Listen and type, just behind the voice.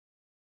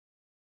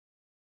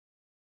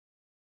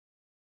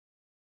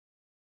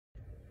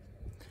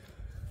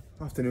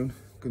Afternoon,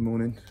 good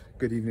morning,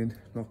 good evening,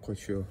 not quite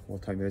sure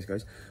what time it is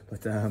guys,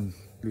 but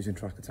losing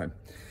track of time.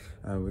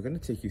 We're going to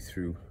take you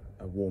through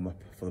a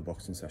warm-up for the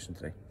boxing session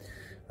today.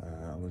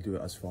 And we'll do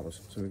it as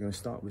follows. So we're going to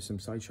start with some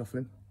side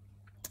shuffling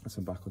and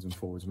some backwards and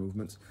forwards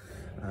movements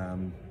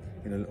in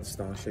a little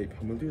star shape,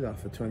 and we'll do that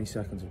for 20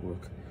 seconds of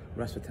work,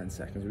 rest for 10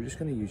 seconds. We're just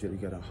going to usually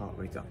get our heart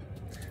rate up,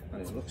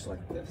 and it looks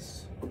like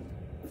this.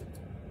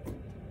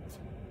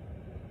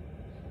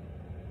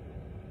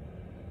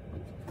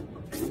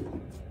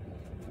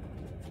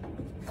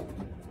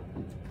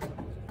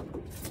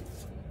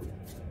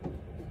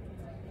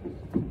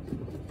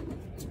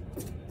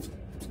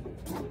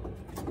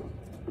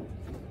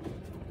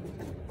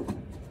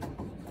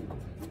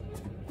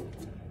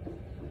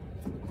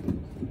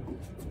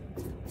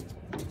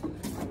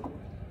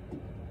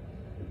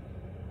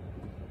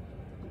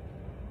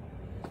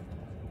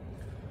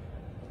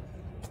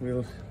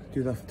 We'll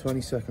do that for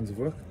 20 seconds of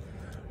work,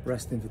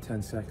 resting for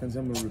 10 seconds,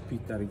 and we'll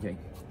repeat that again.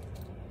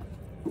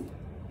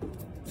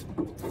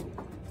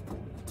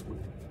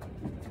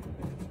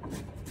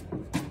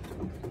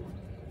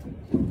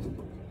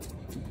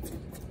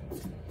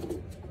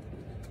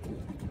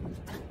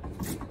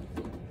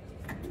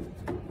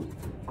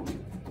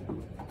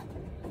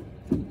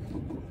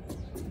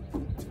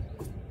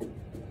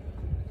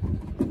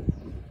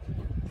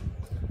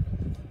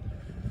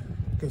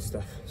 Good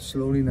stuff.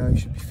 Slowly now you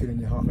should be feeling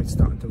your heart rate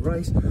starting to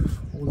rise.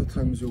 All the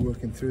times we're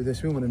working through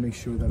this, we want to make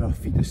sure that our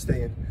feet are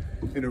staying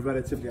in a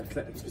relatively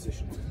athletic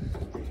position.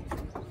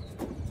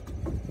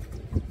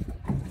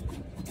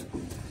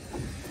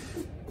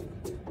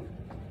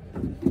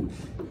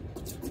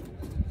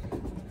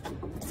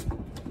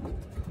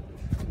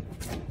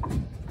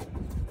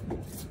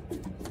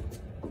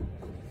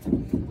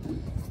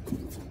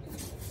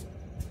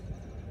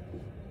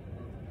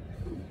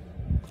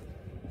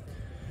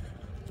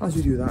 As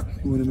we do that,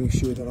 we want to make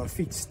sure that our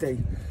feet stay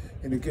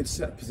in a good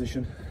set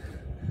position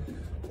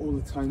all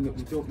the time, that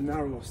we don't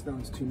narrow our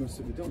stance too much,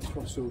 that we don't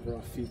cross over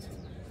our feet,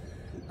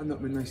 and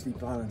that we're nicely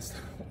balanced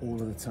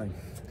all of the time.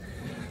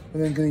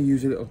 We're then going to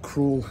use a little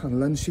crawl and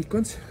lunge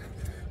sequence,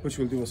 which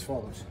we'll do as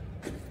follows.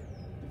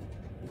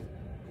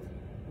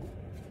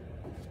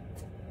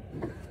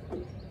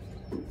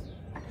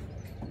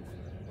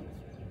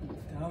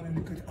 Down in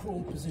a good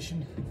crawl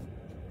position,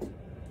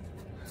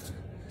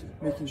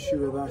 making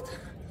sure that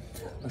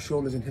our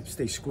shoulders and hips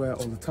stay square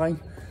all the time,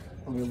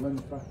 and we'll run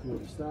back to where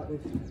we started.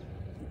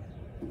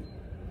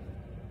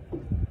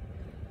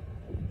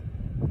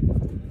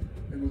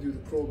 Then we'll do the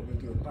crawl, and we'll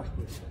do it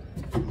backwards.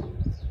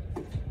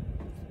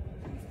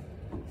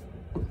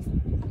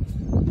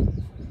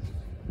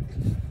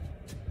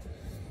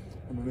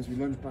 And then as we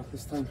lunge back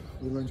this time,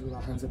 we'll lunge with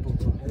our hands up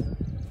over our head.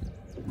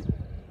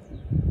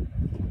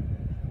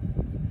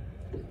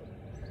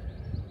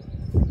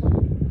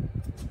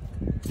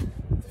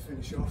 To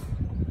finish off,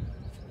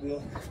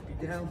 we'll be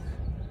down,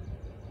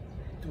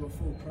 do a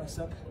full press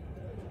up,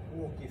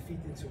 walk your feet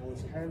in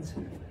towards your hands,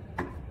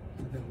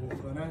 and then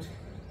walk on out.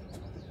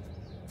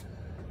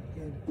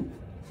 Again,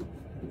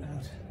 and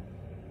out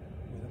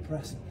with a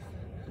press.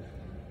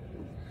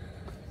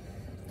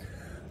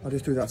 I'll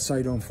just do that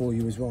side on for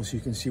you as well, so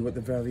you can see what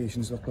the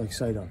variations look like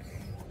side on.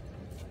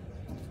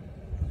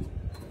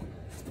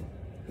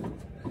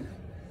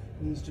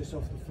 Knees just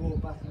off the floor,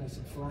 back nice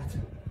and flat,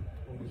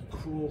 and we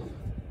crawl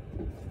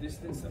the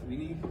distance that we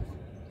need.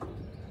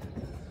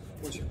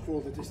 Once you crawl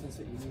the distance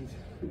that you need,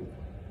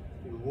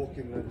 you'll walk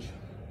in lunge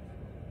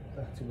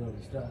back to where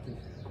we started.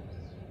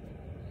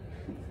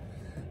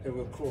 Then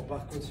we'll crawl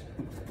backwards.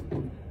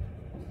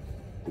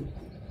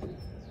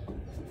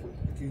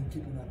 Again,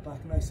 keeping that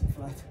back nice and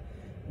flat,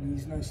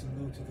 knees nice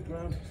and low to the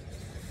ground.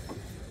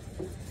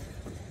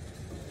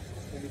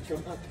 Then we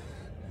come up,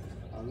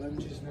 our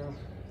lunges now.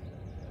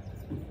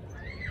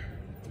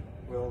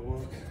 We'll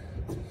work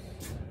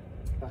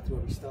back to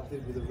where we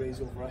started with a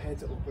raise over our head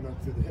to open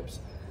up through the hips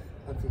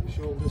and through the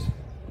shoulders.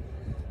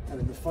 And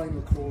in the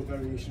final crawl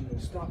variation,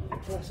 we'll start with the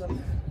press up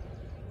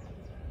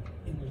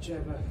in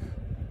whichever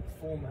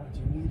format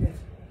you need it.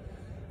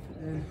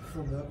 Then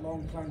from the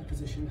long plank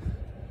position,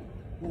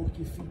 walk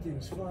your feet in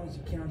as far as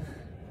you can,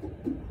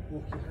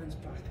 walk your hands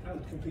back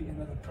out, complete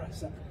another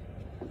press up,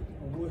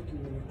 and work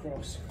your way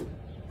across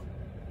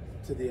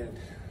to the end.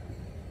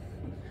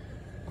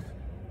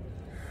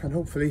 And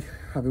hopefully,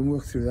 having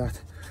worked through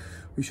that,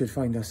 we should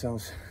find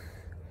ourselves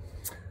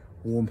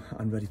warm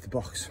and ready to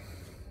box.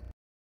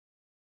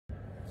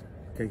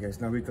 Okay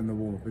guys, now we've done the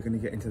warm-up, we're going to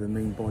get into the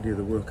main body of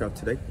the workout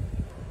today.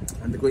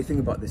 And the great thing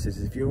about this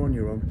is if you're on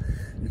your own,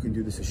 you can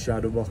do this as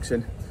shadow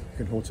boxing. You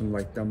can hold some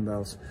light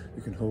dumbbells,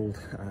 you can hold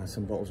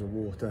some bottles of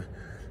water,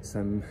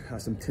 some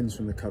tins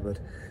from the cupboard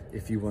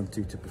if you want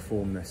to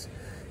perform this.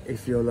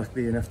 If you're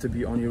lucky enough to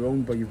be on your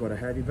own but you've got a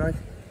heavy bag,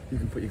 you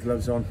can put your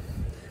gloves on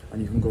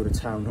and you can go to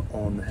town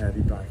on the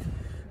heavy bag.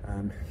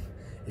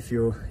 If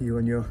you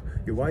and your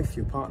wife,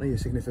 your partner, your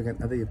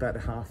significant other, your better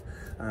half,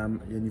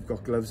 and you've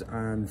got gloves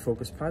and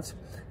focus pads,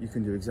 you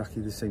can do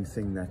exactly the same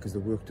thing there, because the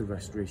work to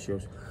rest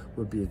ratios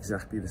will be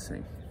exactly the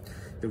same.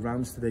 The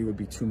rounds today will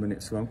be 2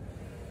 minutes long.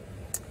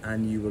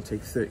 and you will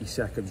take 30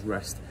 seconds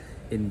rest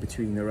in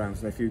between the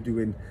rounds. Now if you're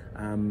doing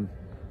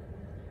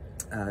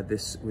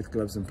this with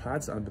gloves and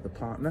pads under the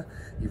partner,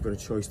 you've got a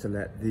choice to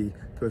let the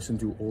person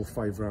do all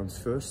 5 rounds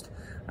first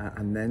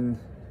and then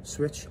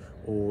switch,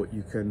 or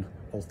you can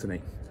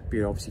alternate, but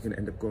you're obviously going to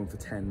end up going for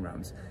 10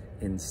 rounds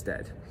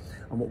instead.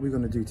 And what we're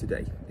going to do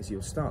today is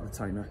you'll start the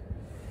timer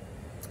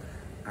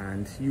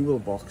and you will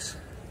box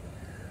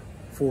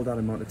for that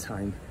amount of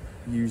time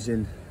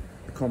using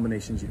the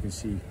combinations you can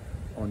see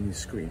on your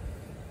screen.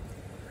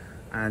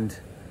 And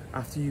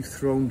after you've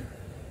thrown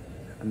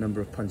a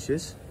number of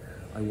punches,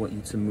 I want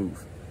you to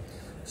move.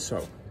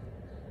 So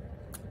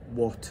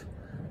what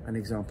an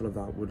example of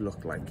that would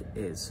look like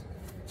is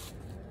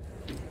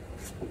I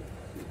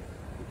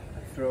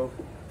throw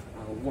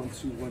 1,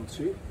 2, 1,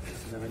 2, and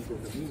then I'm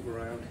going to move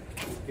around,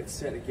 get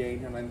set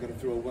again, and I'm going to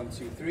throw 1,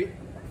 2, 3,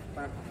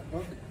 bam,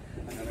 hook,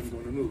 and then I'm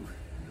going to move.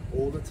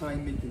 All the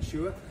time making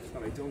sure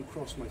that I don't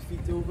cross my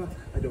feet over,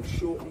 I don't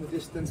shorten the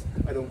distance,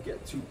 I don't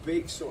get too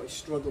big so I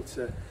struggle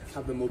to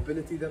have the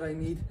mobility that I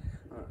need.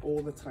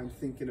 All the time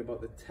thinking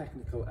about the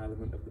technical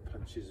element of the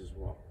punches as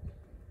well.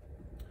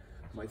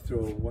 I might throw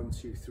 1,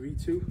 2, 3,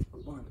 2,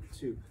 1,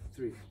 2,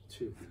 3,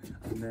 2,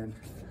 and then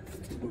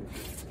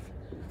move.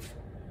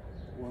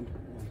 1,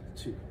 1,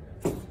 2,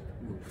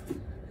 move.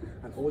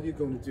 And all you're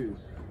going to do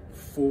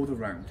for the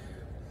round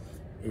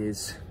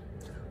is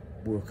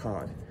work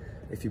hard.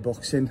 If you're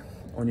boxing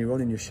on your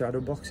own and you're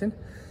shadow boxing,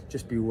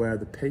 just be aware of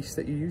the pace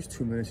that you use.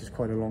 2 minutes is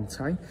quite a long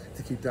time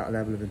to keep that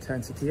level of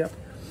intensity up.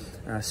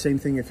 Same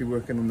thing if you're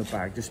working on the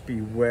bag, just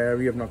be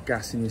wary of not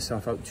gassing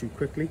yourself out too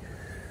quickly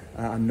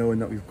and knowing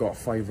that we've got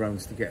 5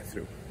 rounds to get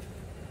through.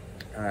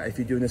 If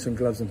you're doing this on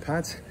gloves and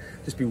pads,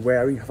 just be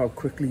wary of how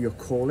quickly you're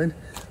calling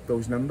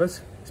those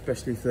numbers,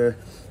 especially if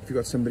you've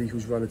got somebody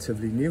who's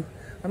relatively new.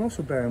 And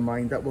also bear in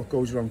mind that what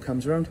goes around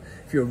comes around.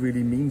 If you're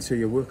really mean to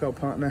your workout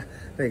partner,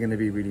 they're going to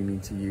be really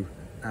mean to you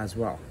as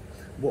well.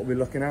 What we're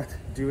looking at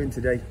doing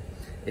today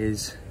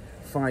is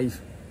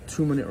 5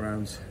 2-minute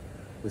rounds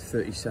with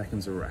 30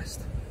 seconds of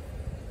rest.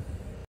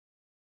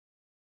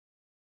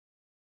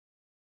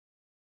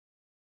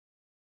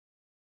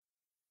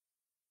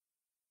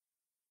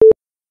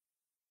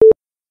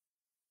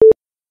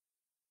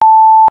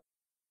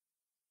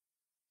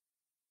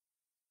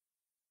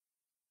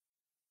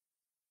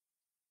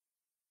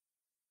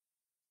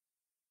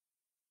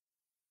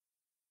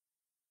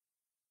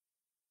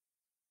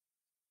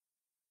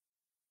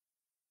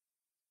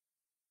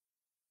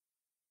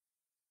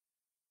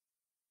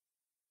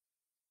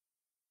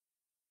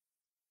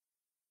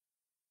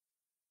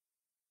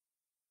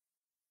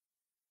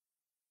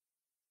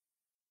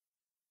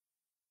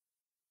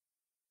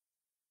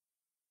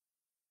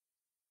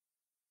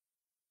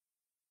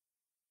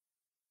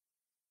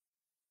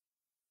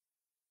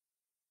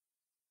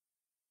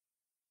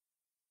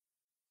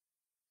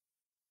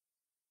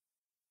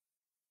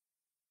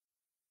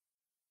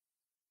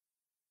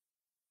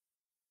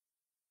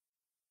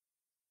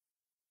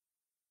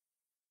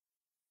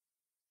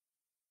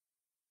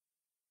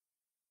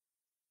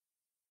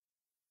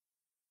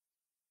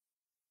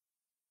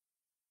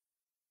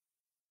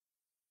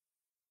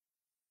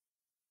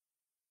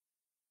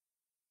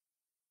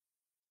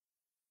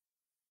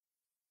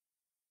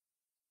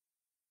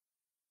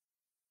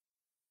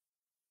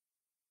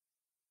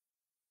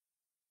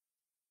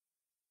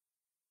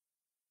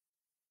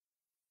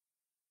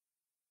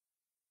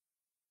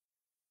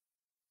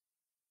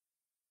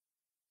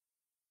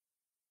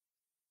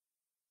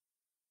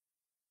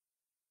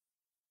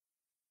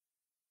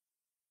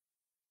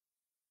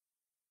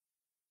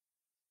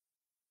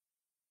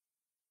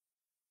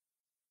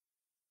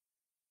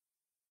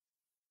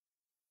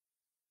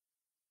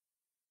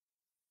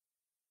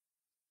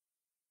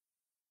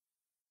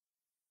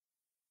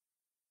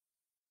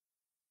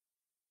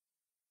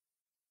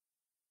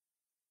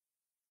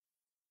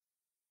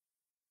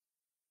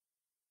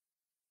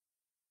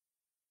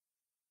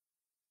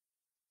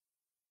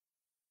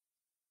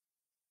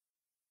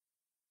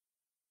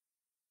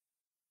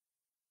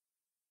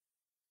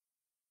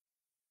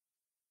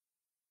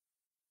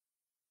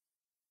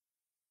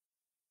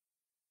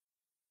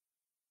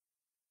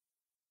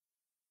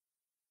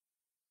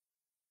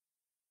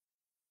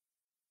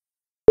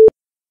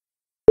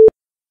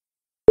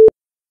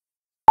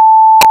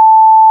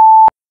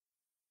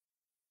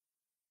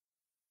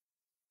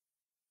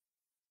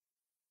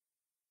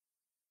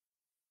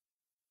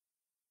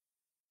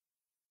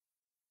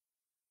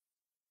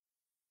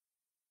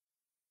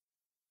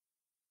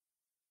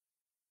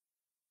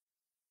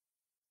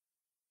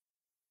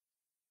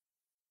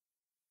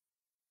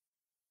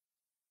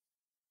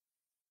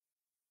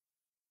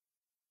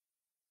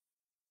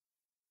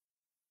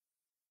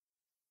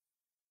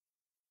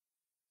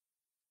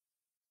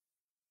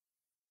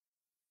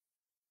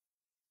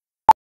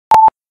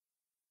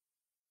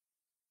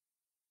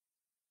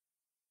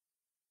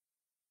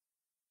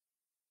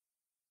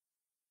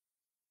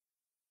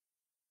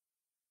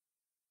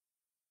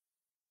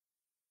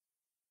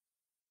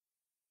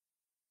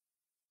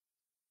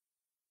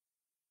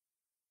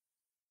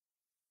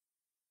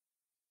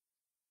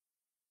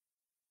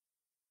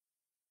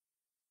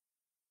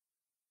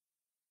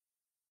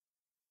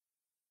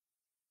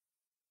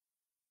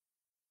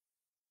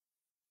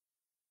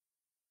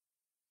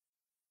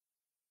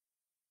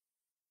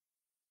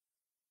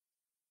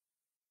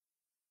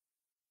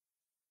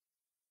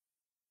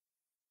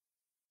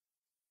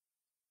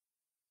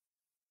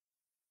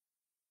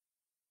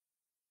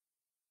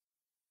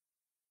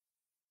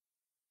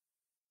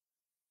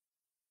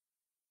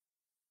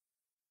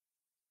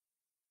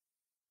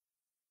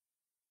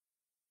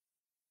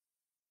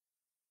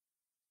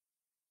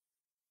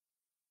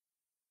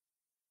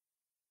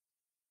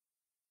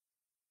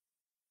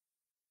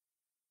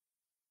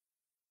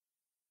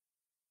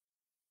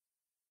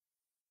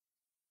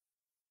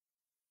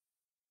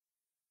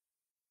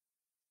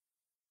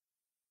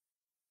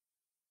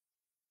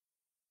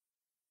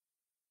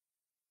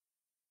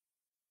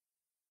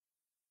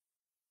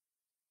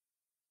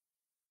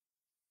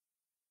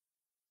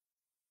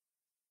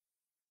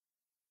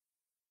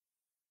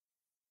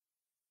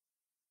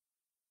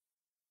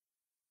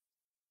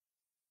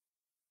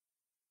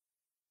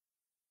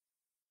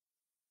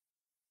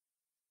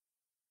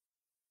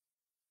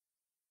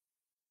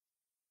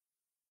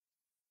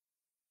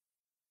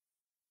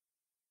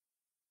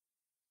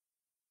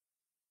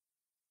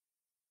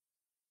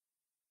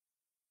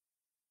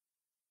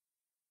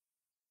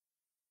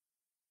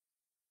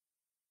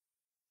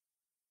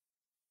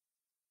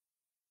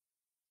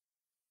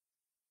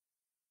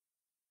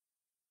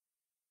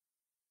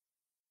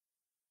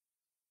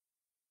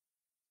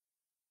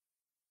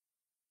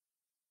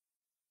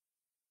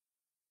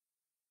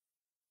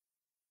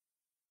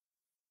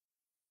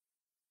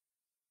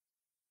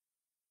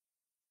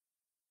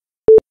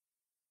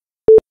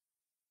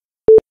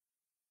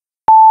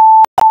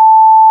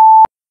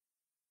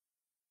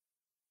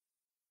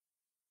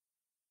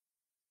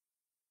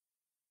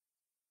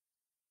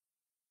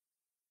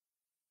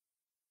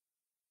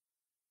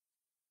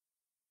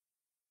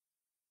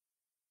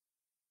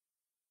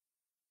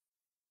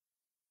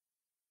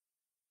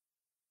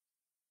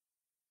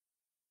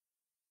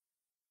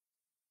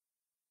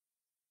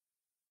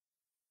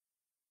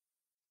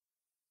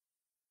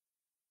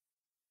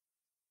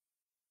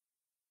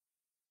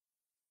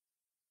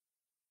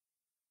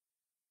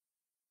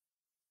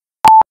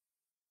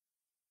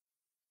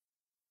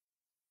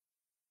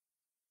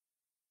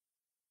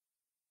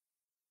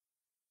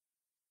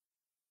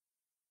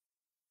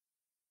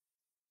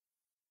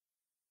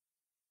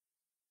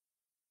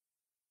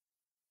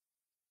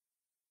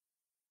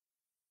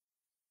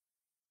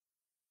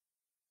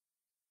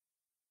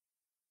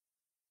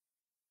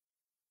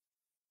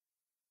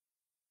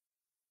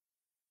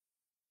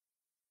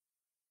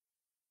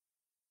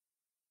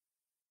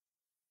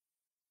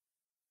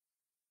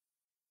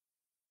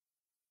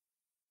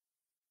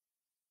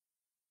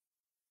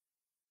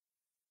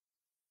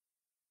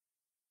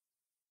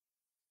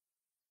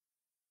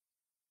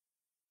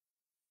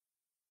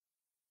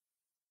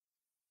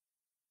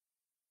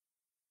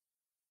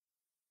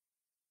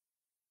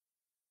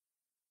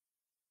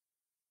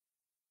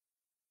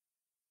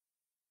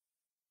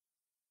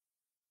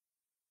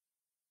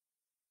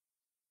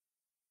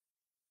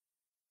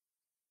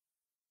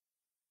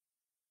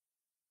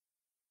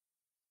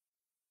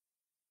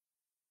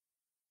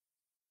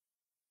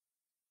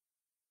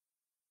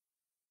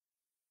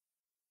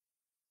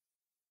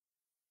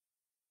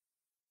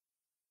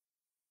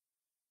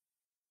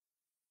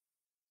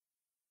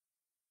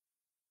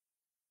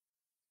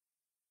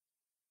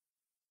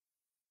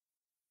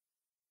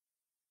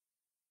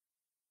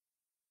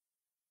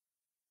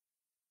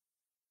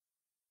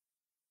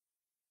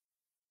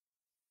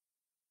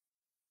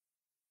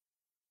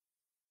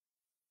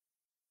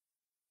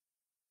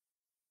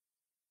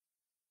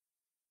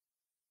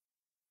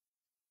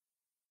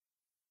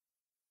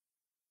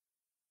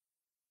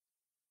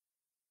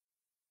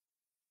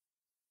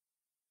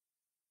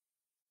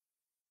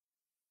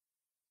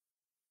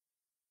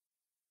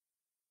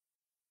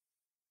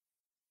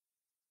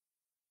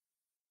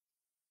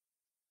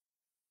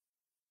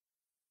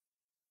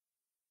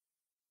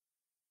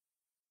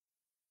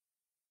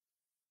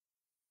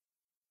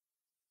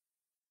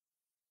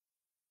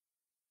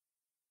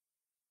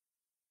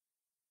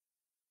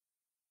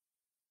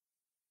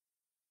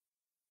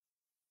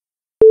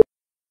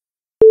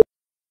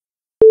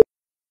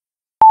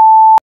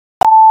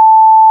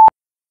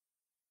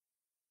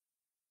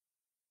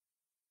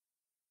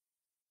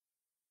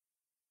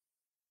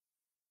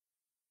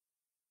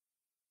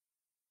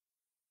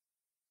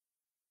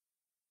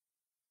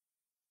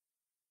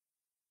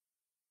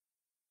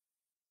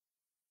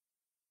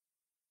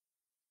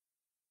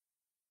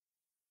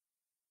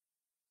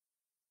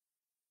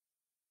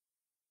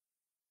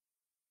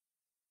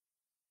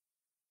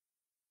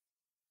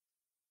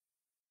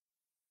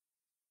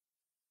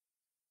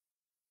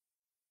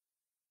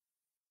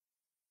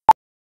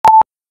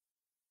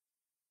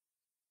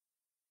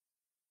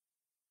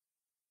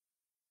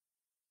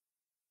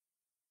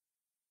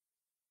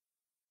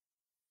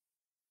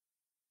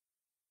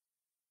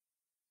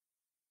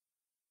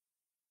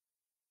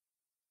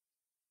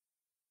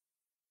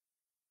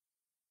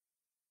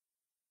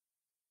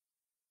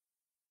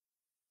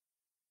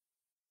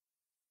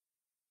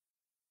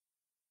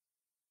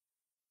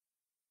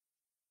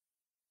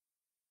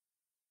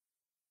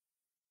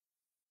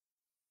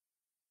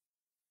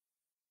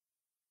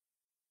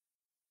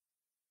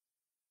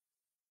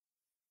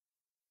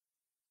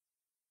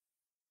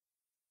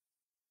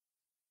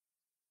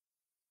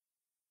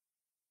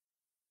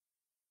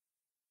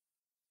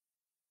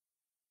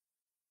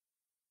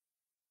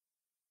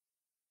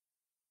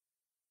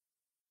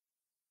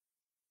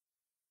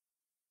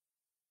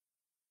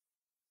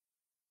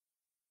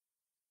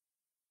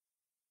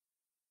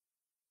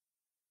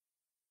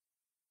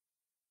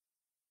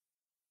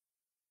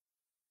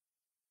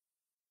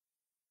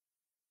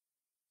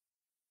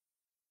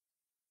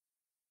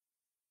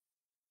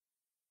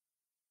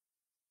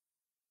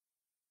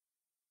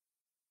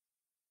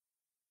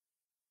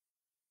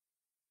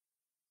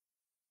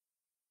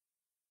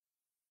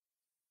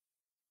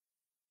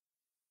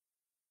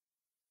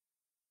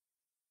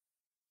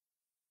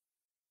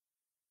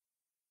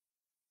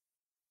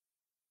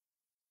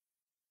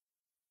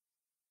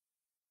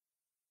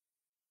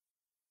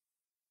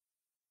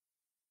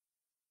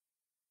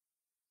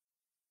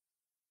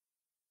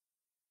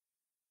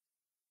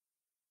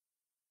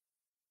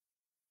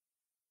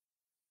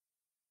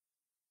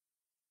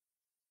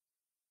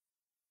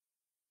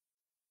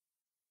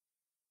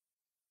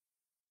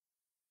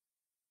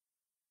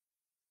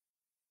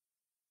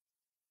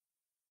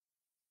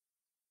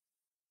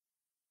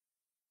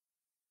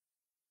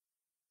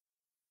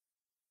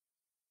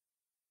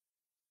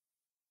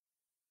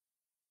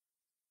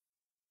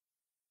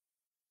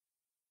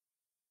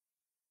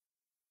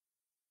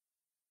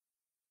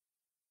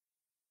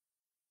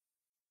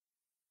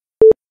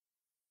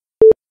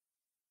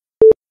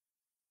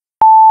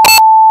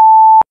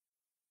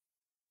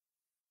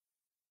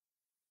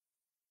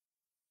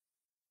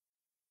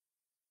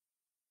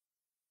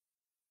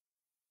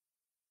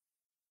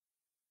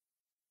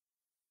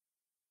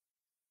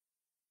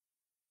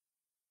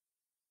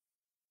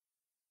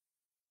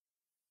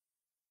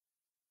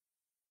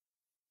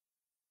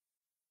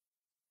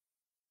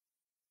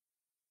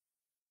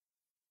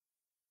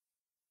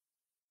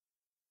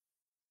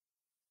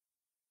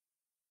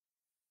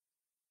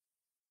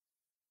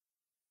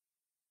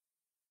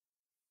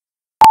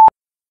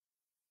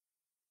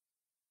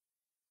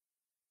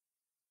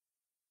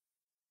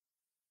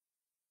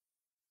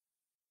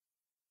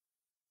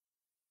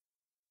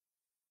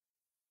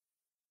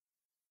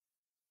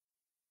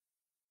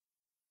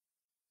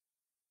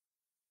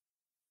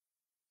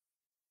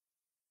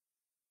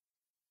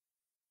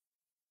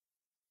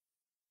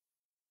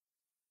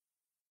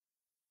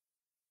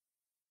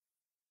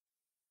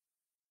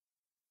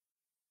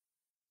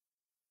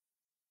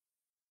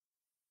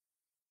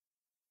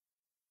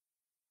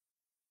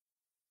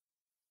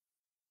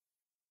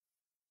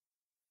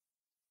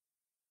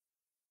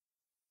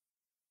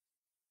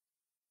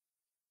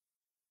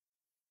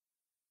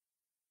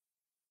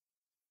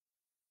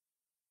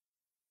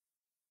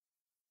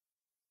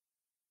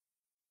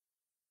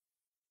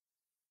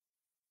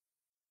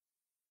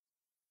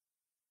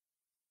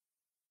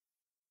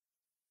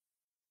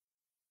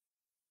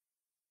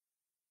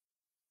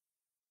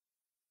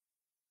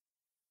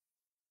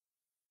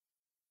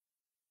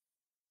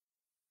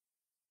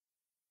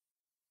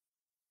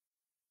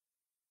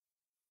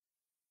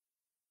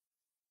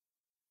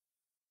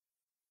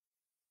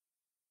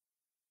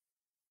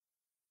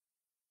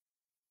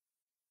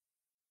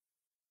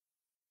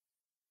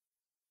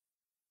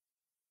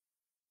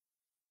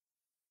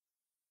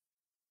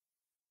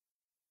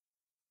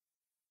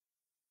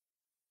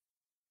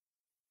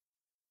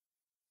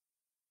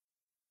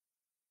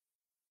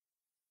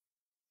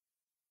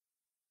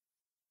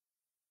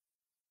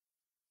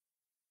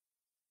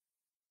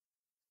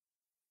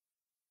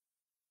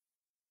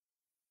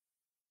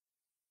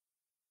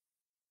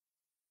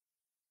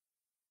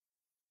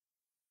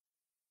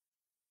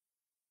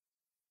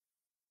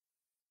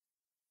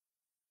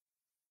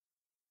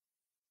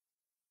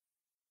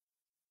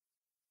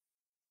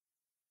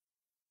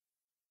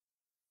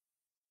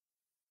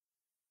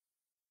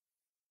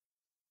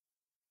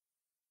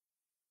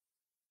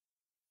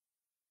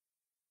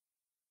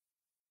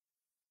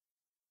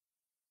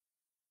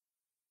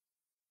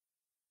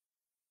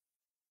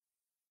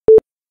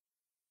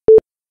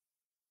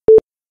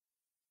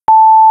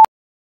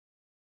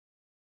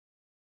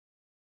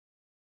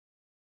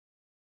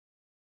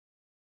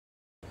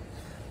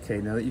 Okay,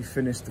 now that you've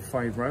finished the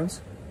 5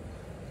 rounds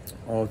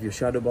of your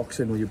shadow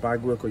boxing or your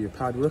bag work or your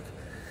pad work,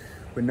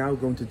 we're now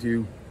going to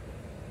do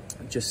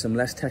just some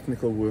less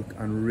technical work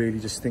and really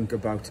just think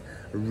about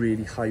a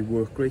really high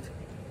work rate.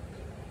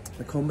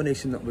 The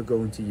combination that we're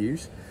going to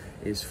use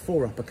is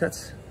 4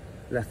 uppercuts,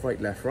 left,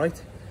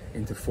 right,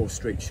 into 4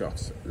 straight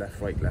shots,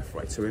 left,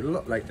 right. So it'll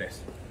look like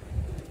this.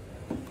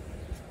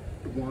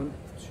 1,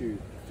 2,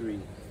 3,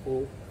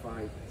 4,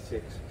 5,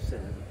 6,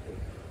 7, 8.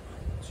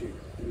 2,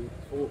 3,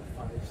 4,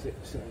 5, 6,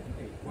 7,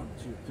 8. 1,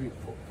 2, 3,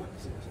 4, 5,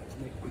 6,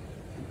 7,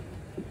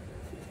 8.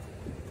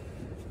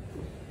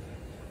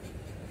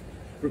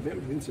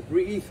 Remembering to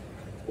breathe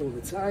all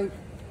the time,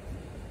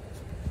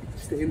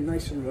 staying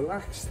nice and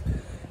relaxed,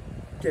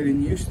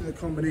 getting used to the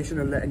combination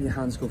and letting your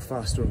hands go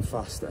faster and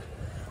faster.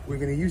 We're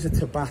going to use a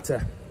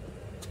Tabata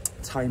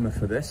timer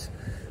for this,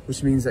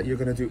 which means that you're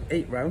going to do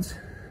 8 rounds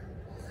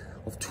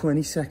of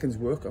 20 seconds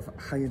work of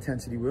high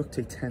intensity work,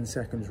 take 10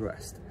 seconds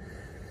rest.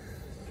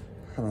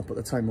 And I'll put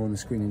the timer on the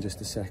screen in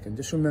just a second.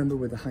 Just remember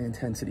with the high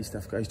intensity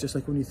stuff, guys, just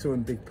like when you throw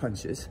in big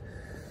punches,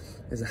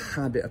 there's a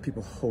habit of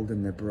people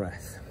holding their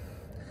breath.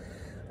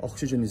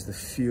 Oxygen is the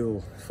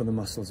fuel for the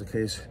muscles,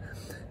 okay?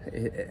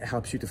 It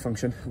helps you to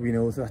function. We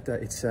know that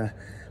it's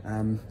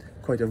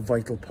quite a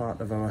vital part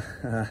of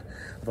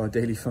our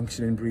daily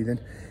functioning, breathing.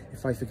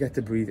 If I forget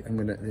to breathe,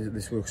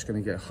 this work's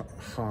gonna get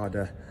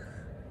harder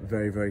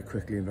very, very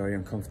quickly and very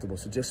uncomfortable.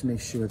 So just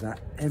make sure that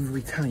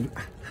every time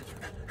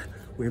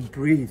we're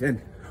breathing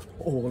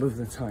all of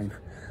the time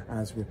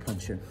as we're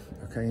punching,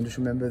 okay? And just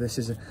remember, this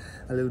is a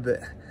little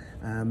bit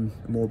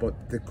more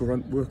about the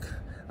grunt work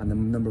and the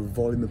number of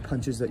volume of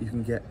punches that you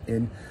can get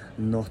in,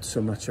 not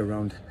so much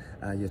around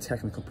your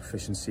technical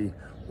proficiency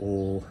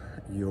or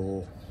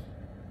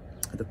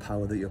the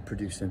power that you're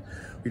producing.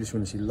 We just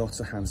want to see lots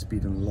of hand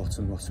speed and lots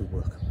of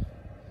work.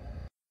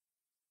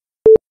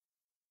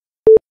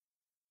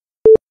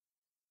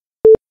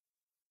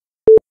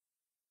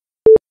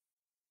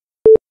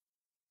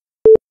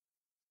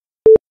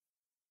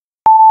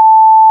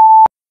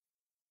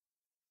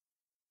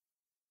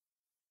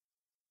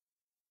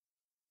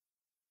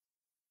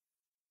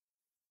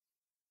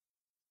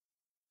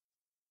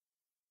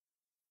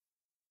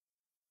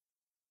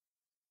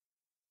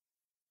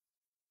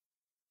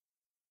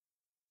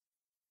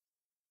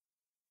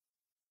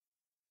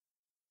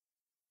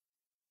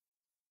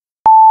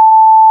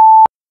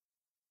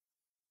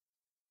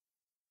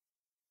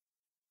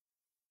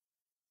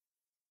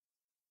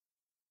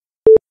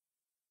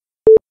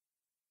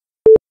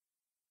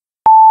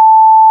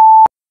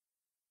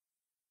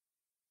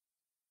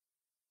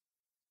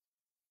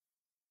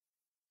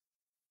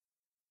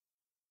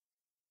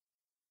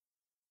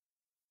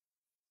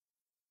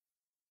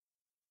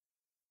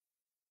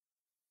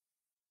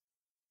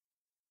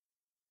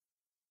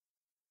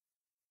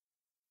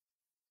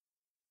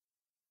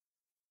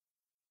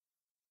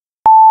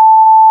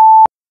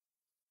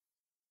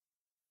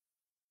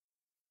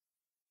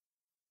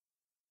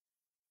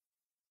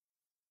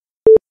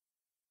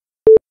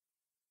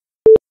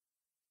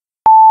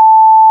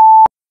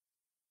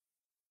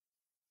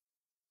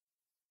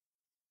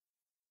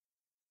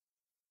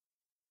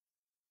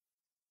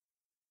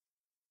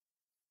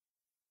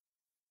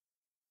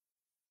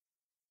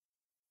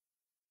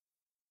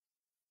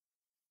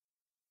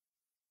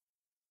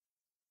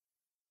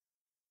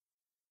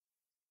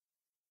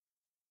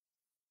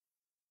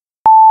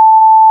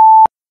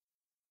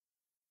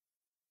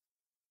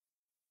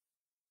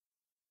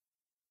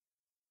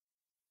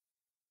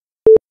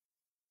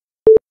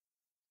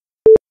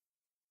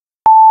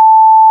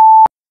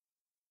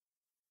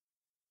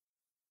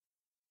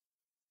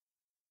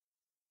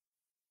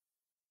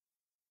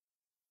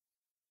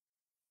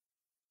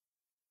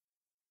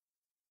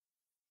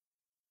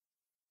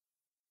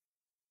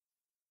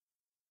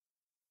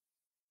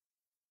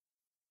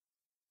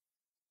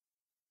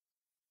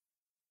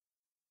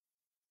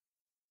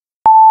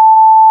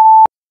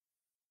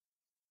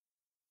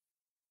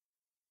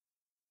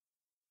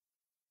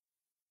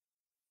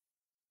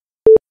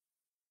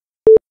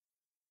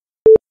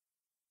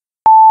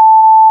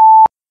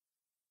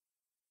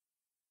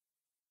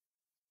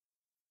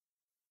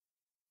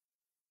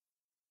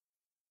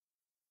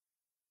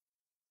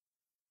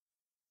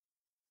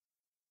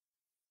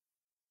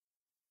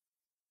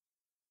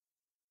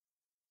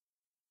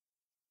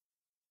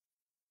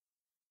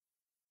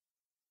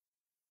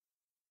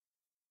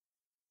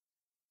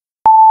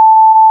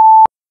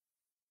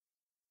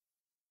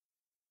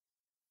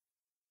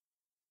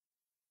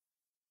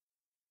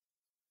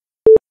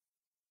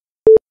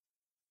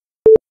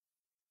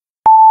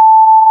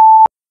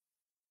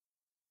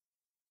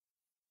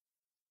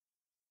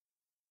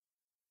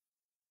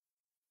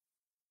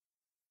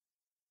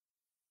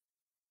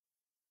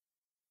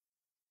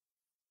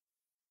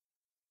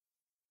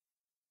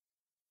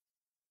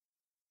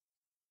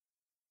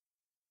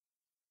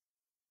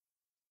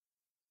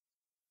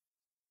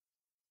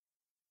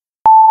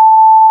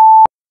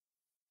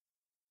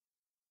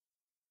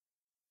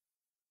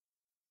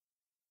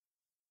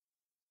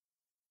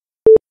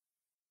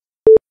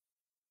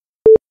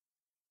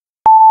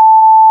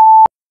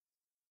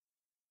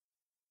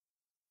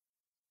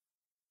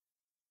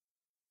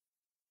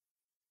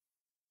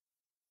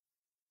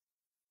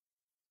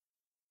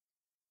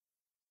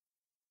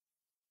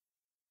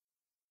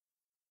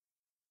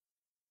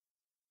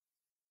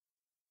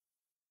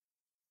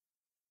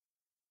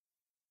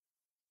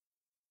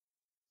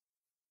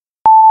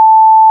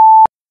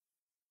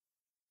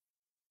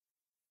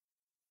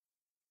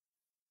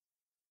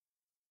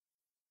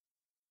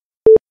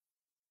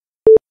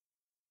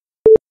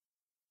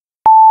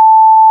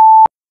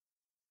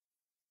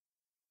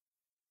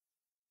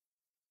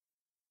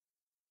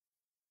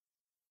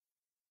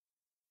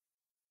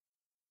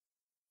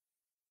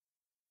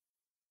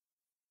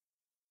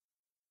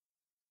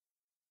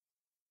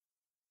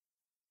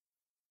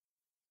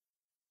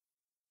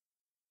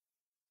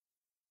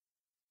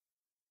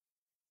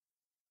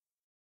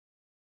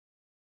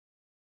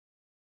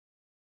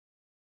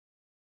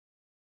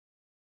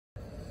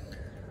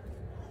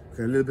 We've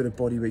got a little bit of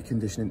body weight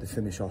conditioning to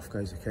finish off,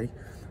 guys, okay?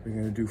 We're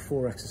going to do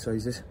 4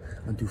 exercises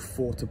and do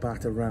 4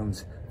 Tabata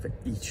rounds for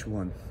each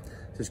one.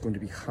 So it's going to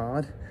be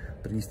hard,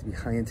 but it needs to be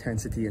high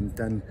intensity and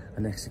done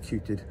and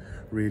executed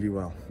really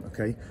well,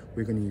 okay?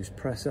 We're going to use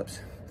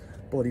press-ups,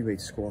 body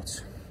weight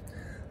squats,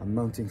 a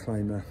mountain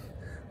climber,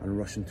 and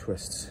Russian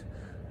twists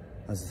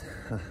as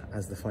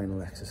the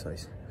final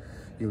exercise.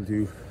 You'll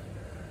do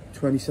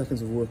 20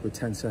 seconds of work with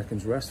 10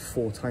 seconds rest,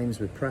 4 times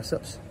with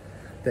press-ups.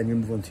 Then you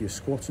move on to your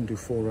squats and do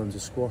 4 rounds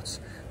of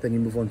squats. Then you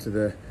move on to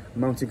the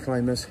mountain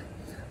climbers,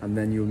 and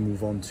then you'll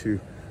move on to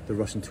the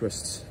Russian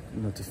twists,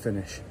 to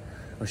finish.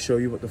 I'll show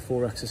you what the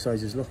 4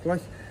 exercises look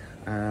like,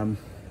 and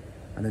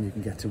then you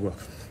can get to work.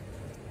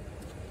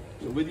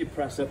 So with your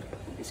press-up,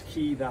 it's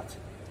key that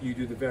you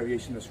do the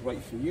variation that's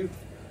right for you.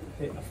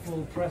 Hit a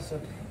full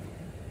press-up.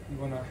 We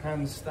want our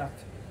hands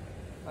stacked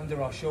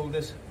under our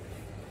shoulders.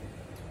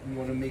 We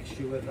want to make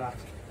sure that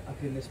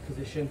up in this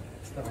position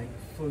that I'm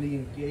fully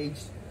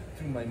engaged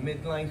through my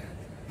midline,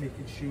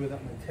 making sure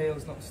that my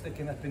tail's not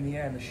sticking up in the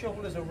air and the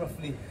shoulders are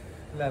roughly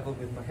level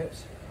with my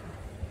hips.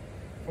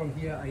 From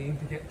here, I aim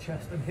to get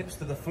chest and hips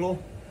to the floor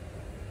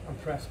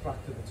and press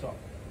back to the top.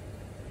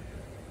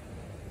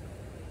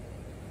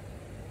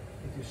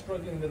 If you're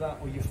struggling with that,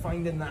 or you're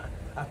finding that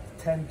at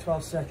 10,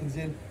 12 seconds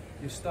in,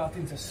 you're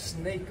starting to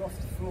snake off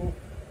the floor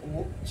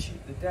or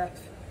cheat the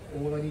depth,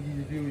 all I need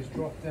you to do is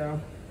drop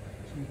down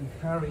so you can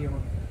carry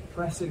on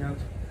pressing out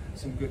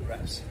some good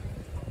reps.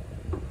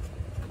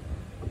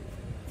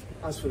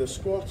 As for the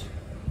squat,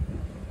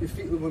 your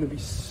feet will want to be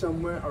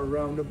somewhere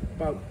around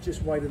about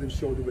just wider than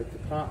shoulder width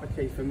apart.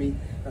 Okay, for me,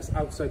 that's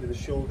outside of the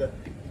shoulder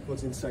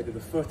equals inside of the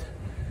foot.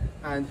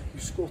 And you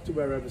squat to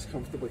wherever's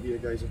comfortable here,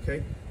 guys,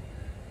 okay?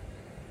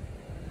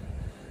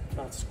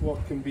 That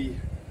squat can be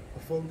a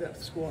full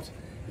depth squat.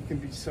 It can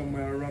be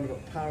somewhere around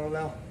about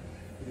parallel.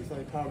 It's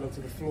like parallel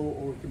to the floor,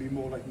 or it can be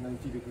more like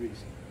 90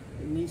 degrees.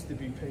 It needs to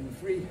be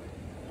pain-free,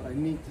 but I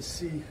need to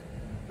see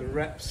the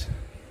reps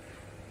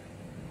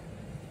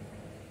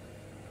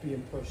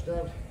being pushed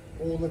out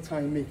all the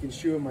time, making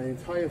sure my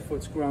entire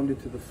foot's grounded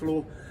to the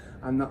floor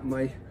and that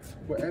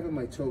wherever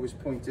my toe is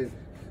pointing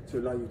to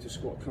allow you to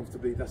squat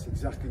comfortably, that's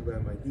exactly where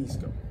my knees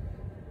go.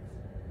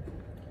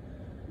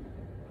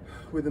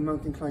 With the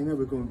mountain climber,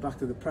 we're going back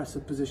to the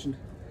press-up position.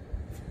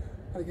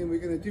 And again, we're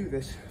going to do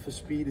this for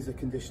speed as a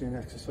conditioning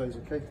exercise,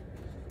 okay?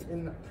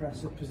 In that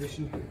press-up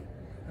position,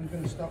 I'm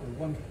going to start with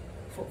 1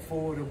 foot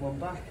forward and 1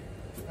 back,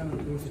 and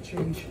I'm going to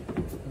change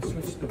and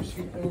switch those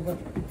feet over.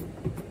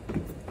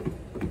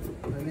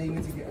 I'm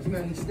aiming to get as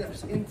many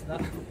steps into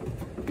that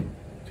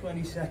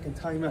 20-second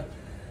timer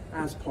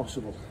as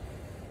possible.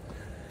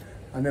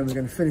 And then we're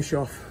going to finish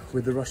off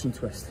with the Russian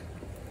twist.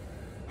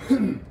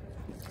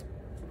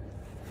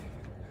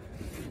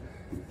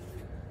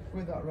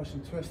 With that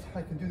Russian twist,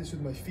 I can do this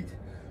with my feet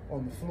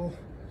on the floor,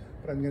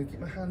 but I'm going to keep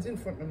my hands in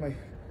front of my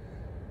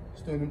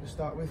sternum to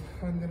start with.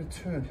 I'm going to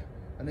turn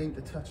and aim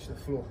to touch the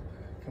floor,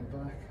 come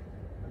back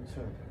and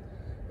turn.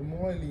 The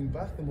more I lean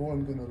back, the more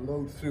I'm going to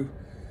load through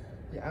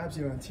your abs,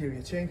 your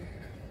anterior chain.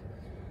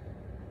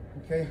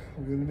 Okay,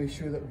 we're going to make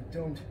sure that we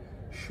don't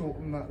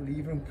shorten that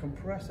lever and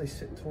compress. I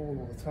sit tall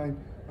all the time,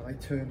 and I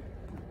turn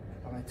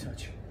and I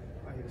touch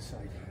either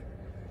side.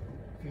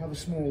 If you have a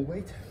small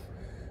weight,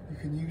 you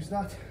can use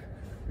that.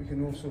 We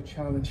can also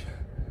challenge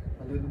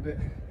a little bit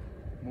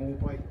more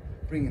by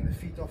bringing the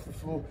feet off the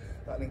floor.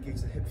 That'll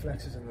engage the hip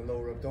flexors and the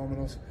lower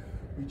abdominals.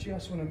 We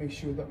just want to make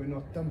sure that we're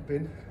not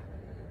dumping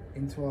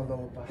into our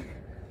lower back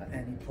at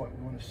any point.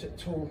 We want to sit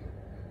tall,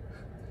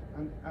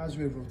 and as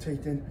we're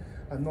rotating,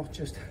 I'm not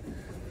just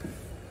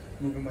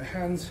moving my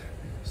hands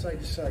side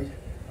to side,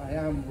 I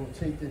am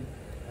rotating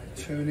and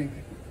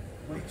turning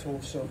my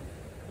torso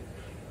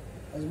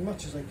as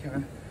much as I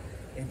can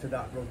into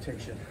that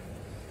rotation.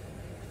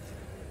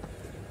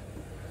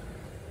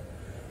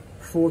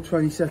 4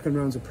 20-second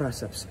rounds of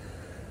press-ups.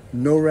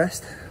 No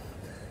rest.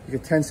 You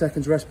get 10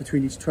 seconds rest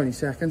between each 20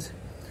 seconds.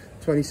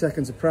 20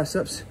 seconds of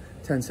press-ups,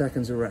 10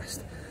 seconds of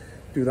rest.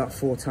 Do that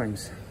 4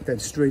 times. Then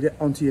straight it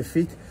onto your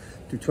feet.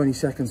 Do 20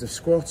 seconds of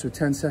squats with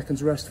 10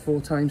 seconds rest 4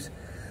 times.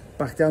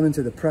 Back down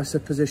into the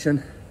press-up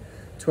position.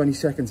 20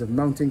 seconds of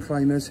mountain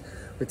climbers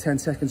with 10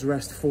 seconds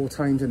rest 4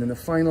 times. And in the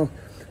final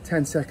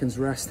 10 seconds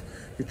rest,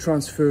 you're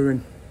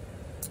transferring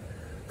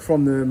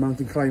from the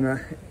mountain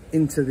climber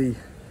into the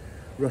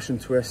Russian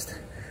twist,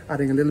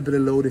 adding a little bit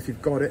of load if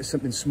you've got it.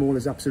 Something small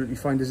is absolutely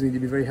fine, doesn't need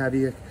to be very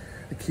heavy. A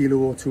kilo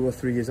or 2 or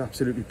 3 is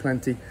absolutely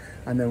plenty,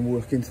 and then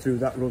working through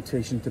that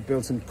rotation to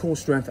build some core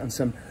strength and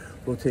some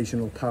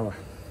rotational power.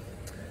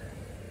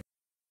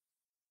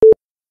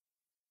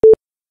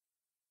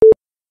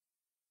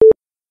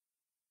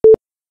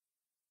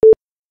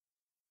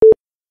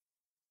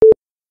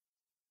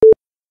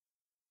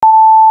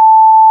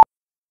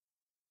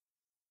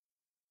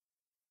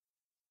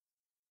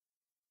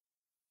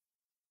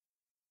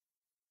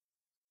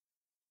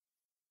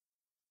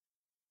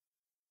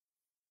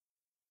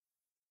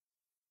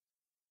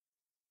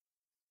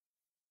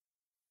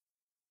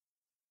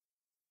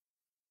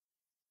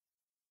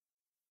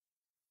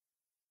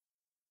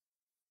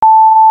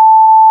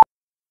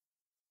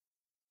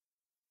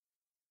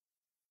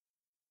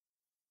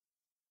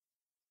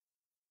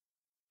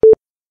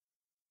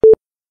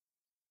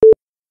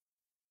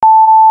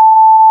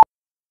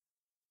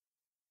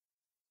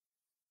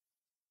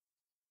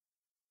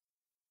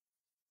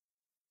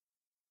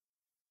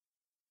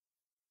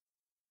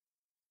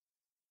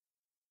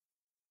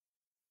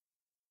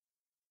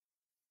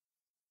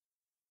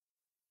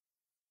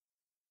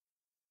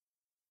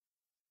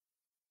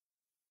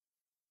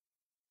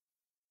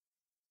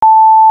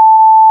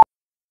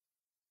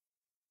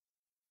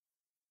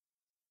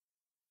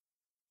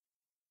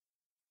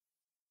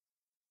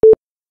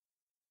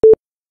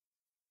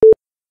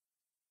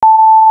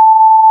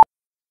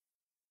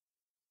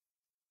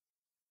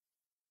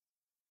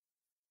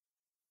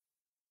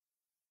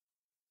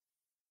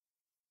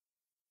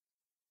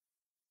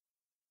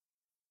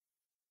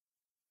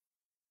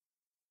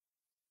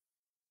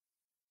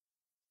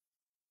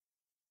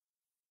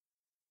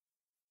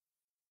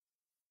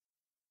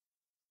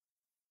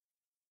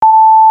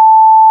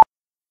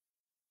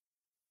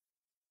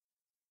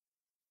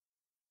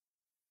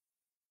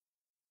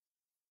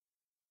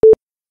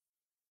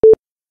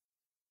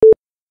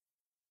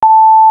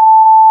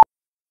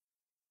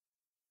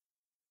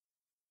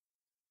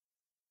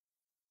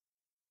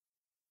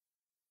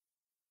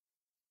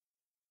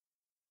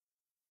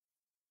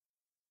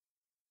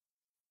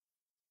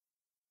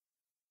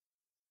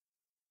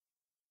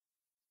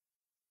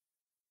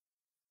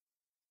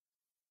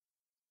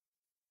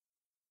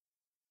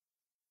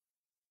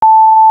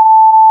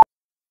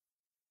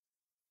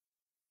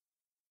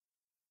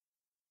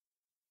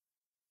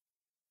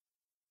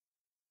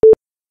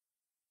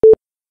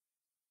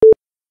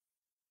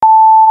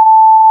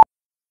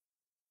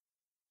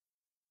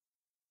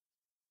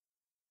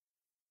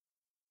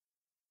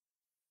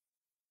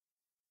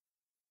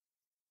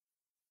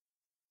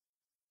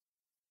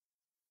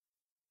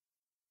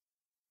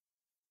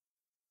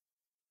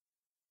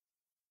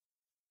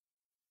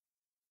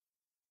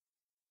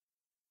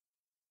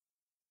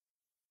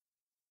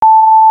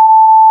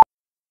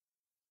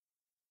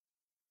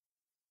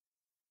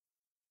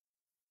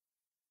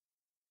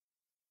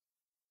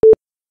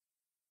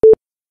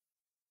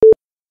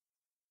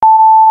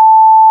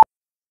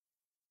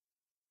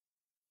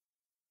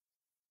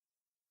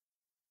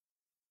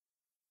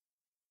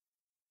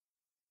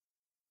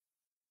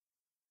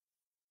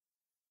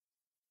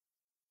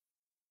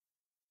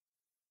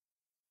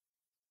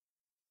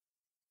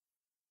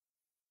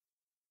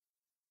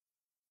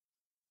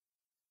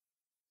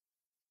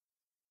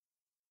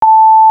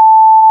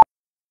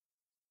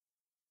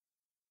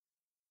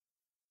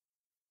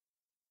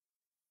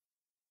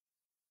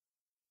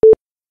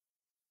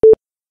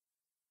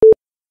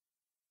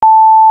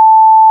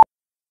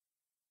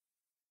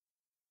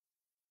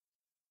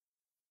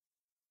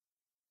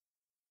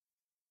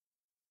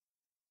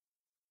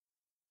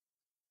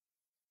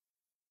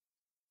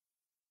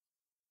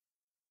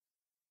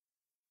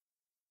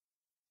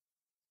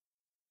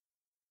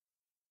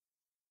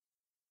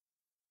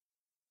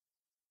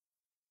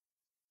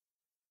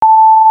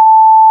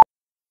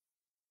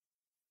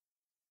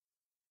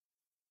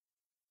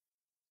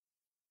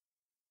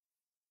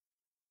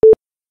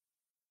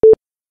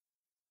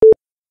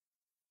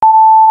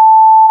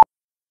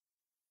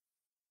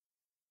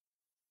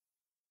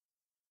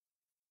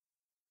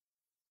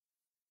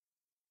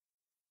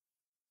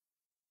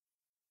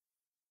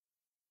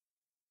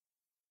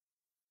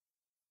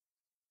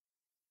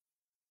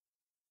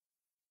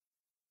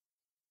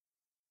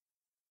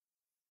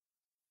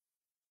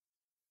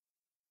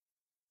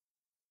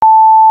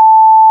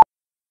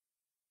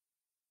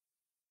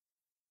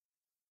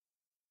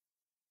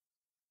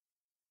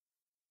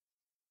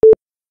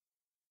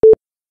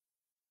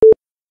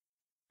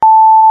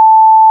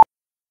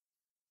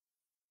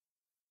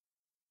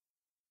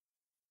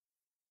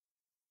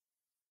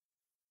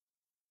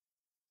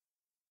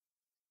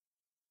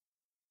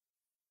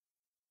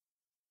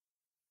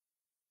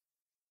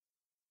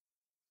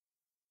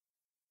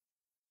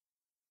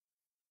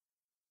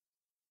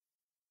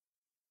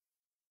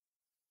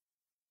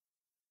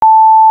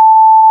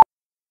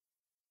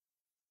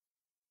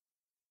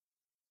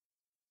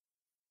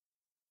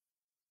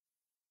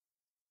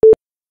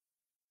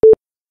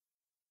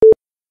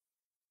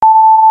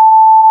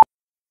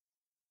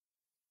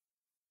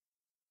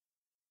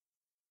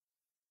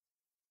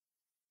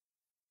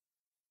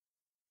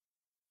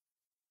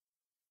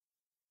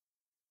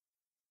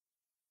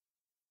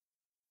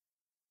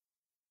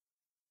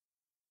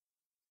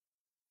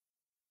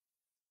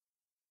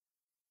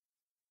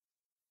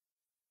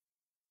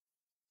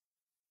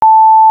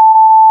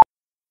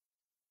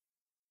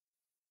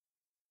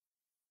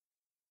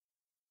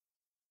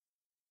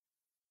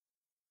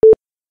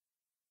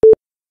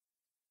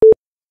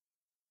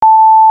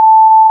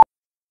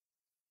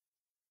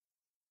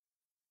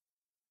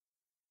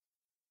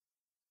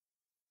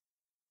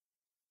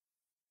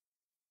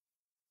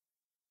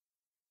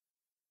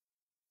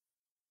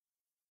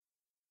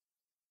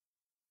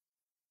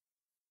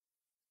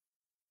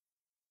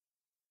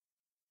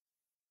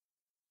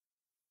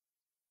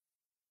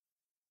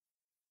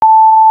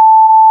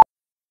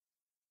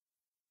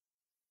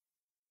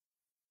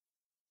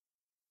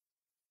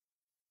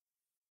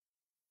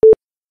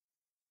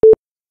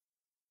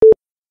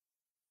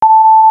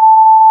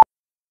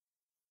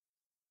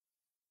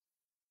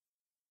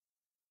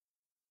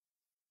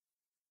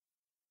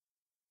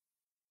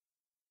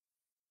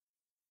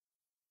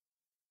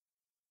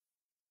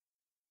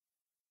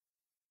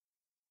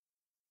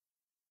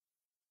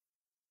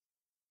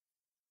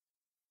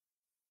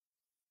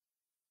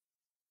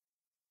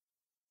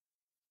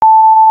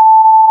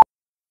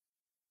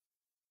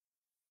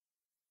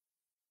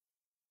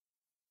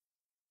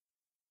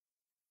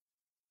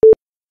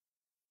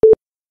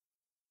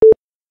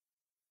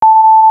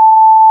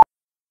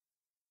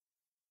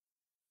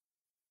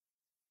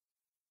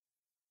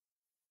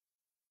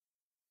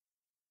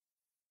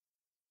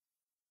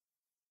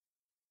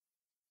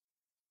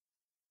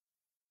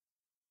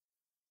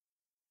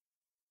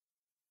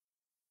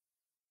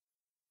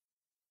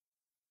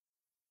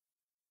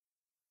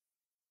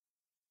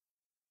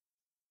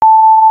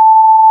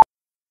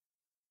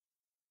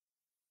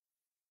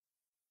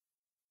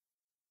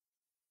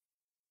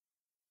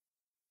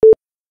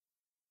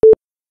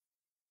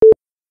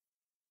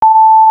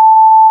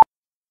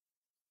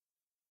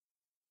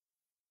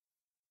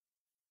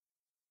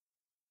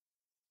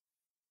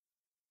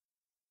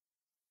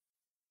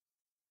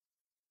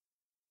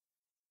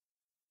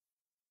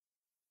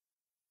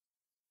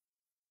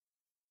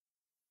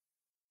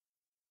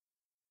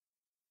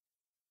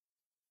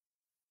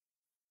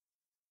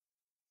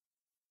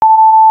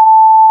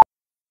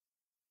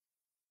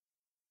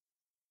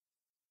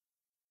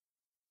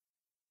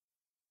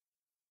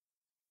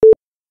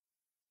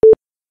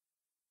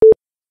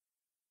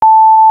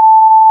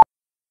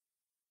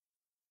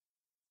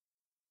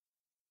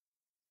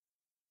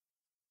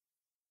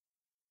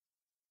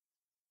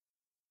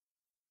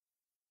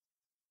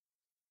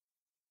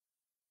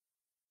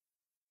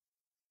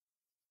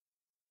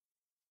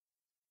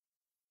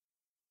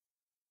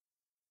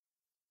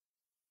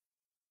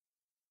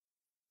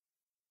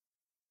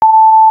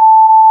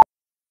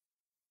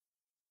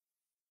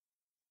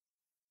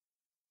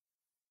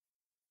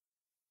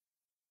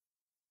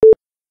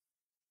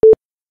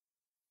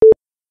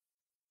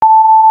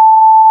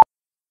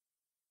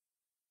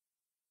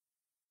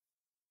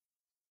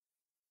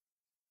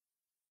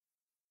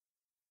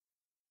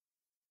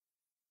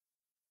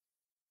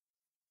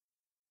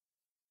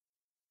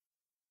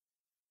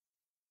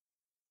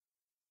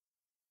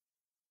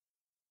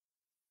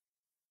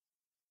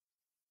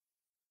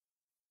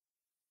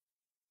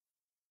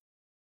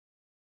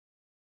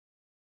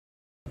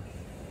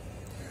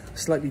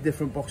 slightly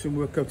different boxing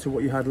workout to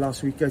what you had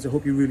last week, guys. I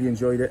hope you really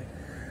enjoyed it.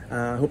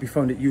 I hope you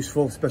found it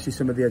useful, especially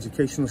some of the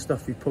educational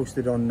stuff we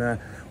posted on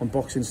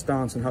boxing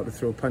stance and how to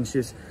throw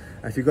punches.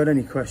 If you've got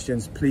any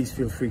questions, please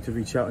feel free to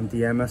reach out and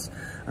DM us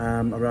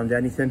around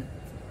anything.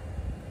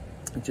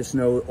 Just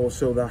know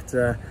also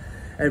that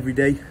every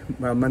day,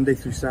 well, Monday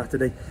through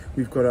Saturday,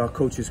 we've got our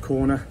Coach's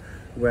Corner,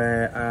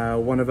 where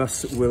one of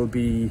us will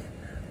be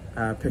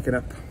picking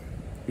up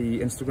the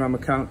Instagram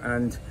account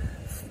and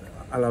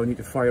allowing you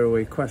to fire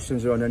away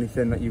questions on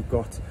anything that you've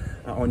got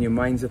on your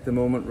minds at the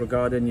moment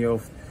regarding your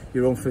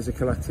own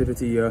physical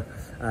activity, your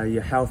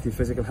health, your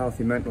physical health,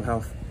 your mental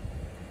health,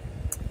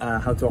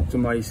 how to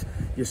optimize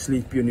your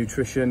sleep, your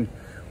nutrition,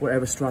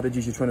 whatever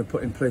strategies you're trying to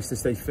put in place to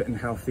stay fit and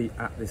healthy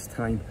at this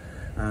time.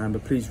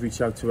 But please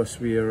reach out to us.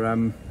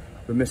 We're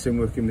missing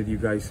working with you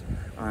guys,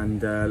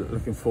 and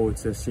looking forward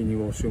to seeing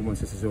you all soon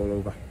once this is all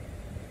over.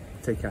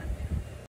 Take care.